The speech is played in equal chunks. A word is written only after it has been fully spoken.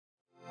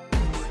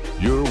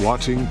You're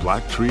watching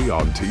BlacKTree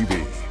on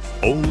TV,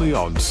 only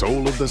on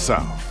Soul of the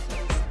South.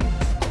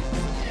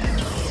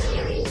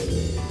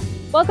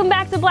 Welcome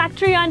back to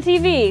BlacKTree on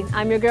TV.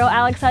 I'm your girl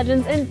Alex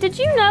Hudgens, and did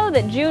you know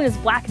that June is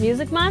Black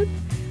Music Month?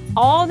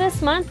 All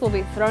this month we'll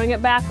be throwing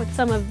it back with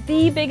some of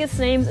the biggest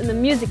names in the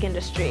music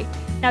industry.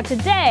 Now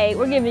today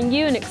we're giving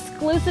you an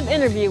exclusive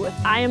interview with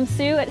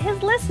iAmSu at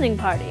his listening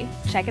party.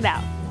 Check it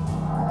out.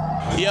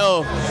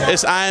 Yo,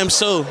 it's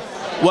iAmSu.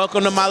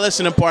 Welcome to my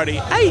listening party.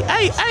 Hey,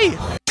 hey, hey.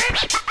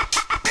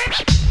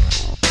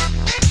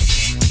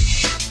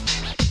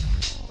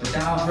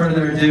 Without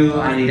further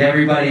ado, I need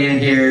everybody in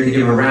here to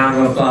give a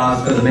round of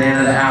applause for the man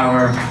of the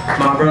hour,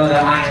 my brother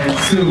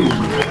iAmSu.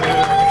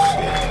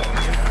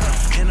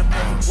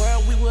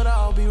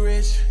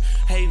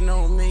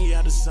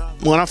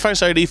 When I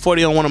first heard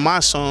E40 on one of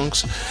my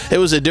songs, it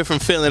was a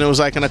different feeling. It was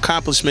like an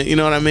accomplishment, you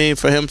know what I mean?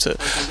 For him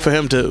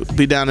to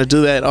be down to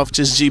do that off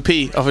just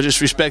GP, off of just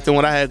respecting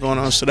what I had going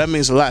on. So that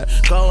means a lot.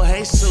 Go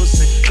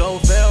Jesus, go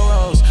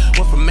Velros,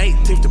 went from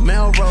 18th to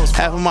Melrose.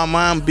 Having my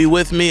mom be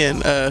with me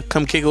and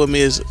come kick it with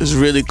me is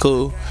really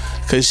cool,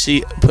 because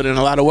she put in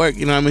a lot of work,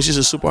 you know what I mean? She's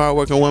a super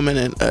hard-working woman,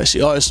 and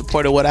she always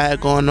supported what I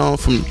had going on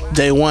from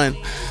day one,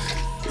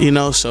 you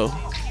know, so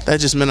that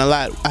just meant a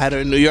lot. I had her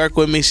in New York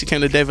with me. She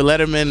came to David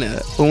Letterman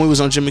when we was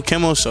on Jimmy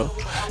Kimmel, so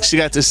she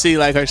got to see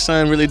like her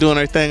son really doing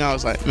her thing. I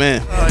was like,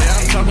 man. But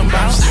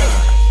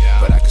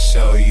I can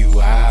show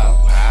you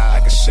out. I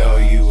can show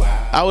you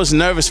out. I was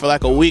nervous for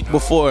like a week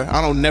before.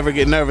 I don't never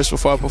get nervous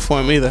before I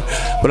perform either,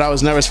 but I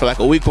was nervous for like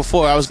a week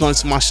before. I was going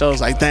to my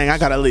shows like, dang, I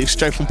gotta leave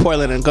straight from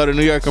Portland and go to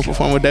New York and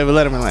perform with David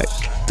Letterman. Like,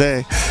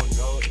 dang.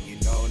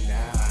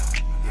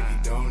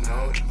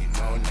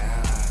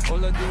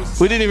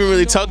 We didn't even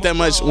really talk that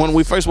much. When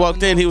we first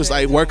walked in, he was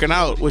like working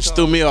out, which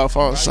threw me off.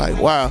 I was like,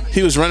 wow.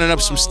 He was running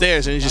up some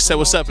stairs and he just said,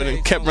 what's up? And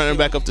then kept running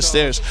back up the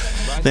stairs.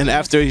 Then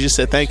after, he just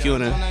said, thank you.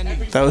 And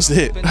then that was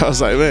it. I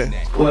was like, man.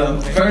 Well,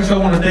 first I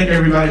want to thank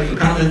everybody for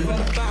coming.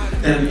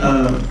 And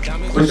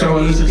what y'all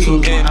listen to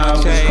is my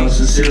album. It's called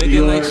Sincerely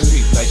Yours.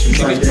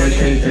 It's like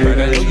dedicated to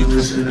everybody who's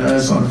listening to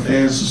us, all the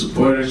fans and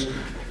supporters.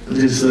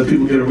 Just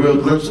people get a real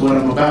glimpse of what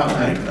I'm about.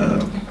 Like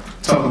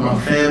talking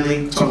about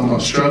family, talking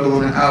about struggle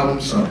on the album.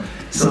 So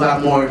it's a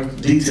lot more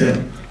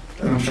detail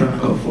that I'm trying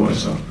to go for.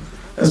 So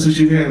that's what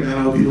you're hearing, man.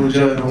 I hope you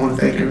enjoy it. I want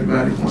to thank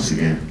everybody once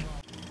again.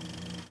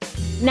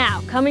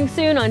 Now, coming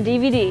soon on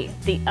DVD,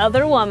 The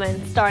Other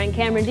Woman, starring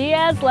Cameron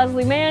Diaz,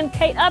 Leslie Mann,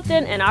 Kate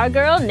Upton, and our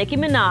girl Nicki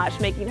Minaj,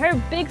 making her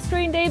big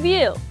screen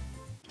debut.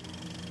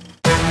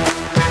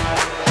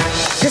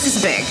 This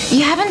is big.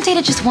 You haven't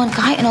dated just one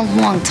guy in a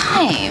long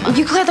time.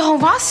 You cleared the whole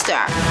roster.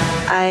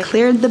 I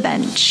cleared the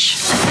bench.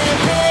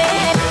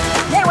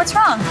 Hey, what's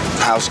wrong?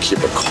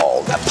 Housekeeper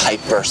called. A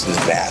pipe burst in the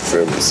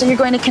bathroom. So you're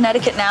going to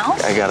Connecticut now?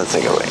 I gotta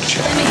take a rain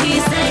check.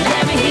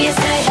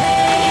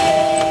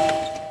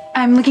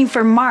 I'm looking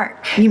for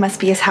Mark. You must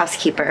be his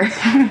housekeeper.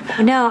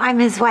 No, I'm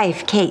his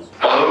wife, Kate.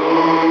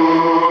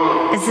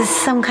 Is this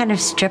some kind of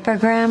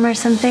strippergram or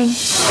something?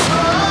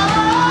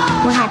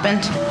 What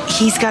happened?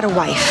 He's got a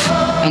wife.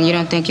 And you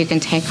don't think you can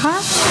take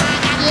her?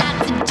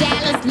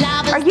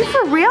 Are you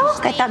for real?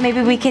 I thought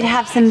maybe we could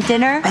have some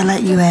dinner. I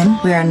let you in.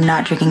 We are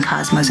not drinking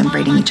Cosmos and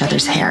braiding each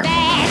other's hair.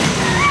 I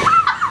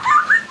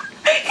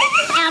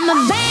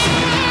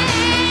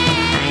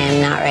am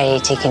not ready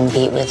to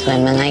compete with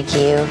women like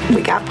you.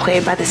 We got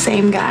played by the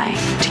same guy.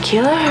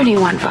 Tequila or do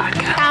you want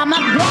vodka?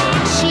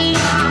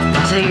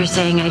 So you're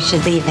saying I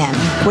should leave him?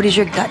 What does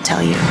your gut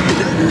tell you?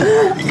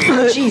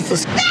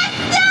 Jesus.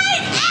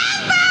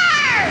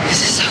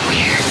 This is so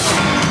weird.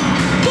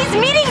 He's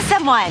meeting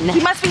someone.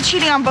 He must be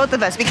cheating on both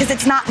of us because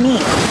it's not me.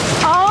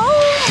 Oh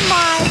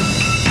my.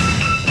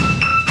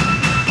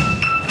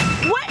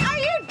 What are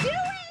you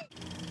doing?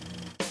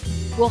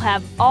 We'll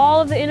have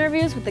all of the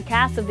interviews with the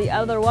cast of The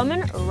Other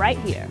Woman right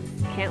here.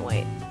 Can't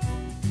wait.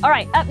 All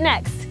right, up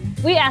next,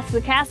 we asked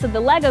the cast of the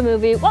Lego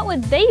movie what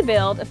would they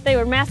build if they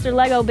were master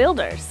Lego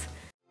builders.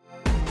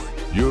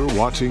 You're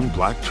watching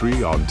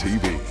BlacKTree on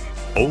TV,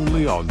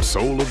 only on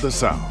Soul of the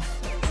South.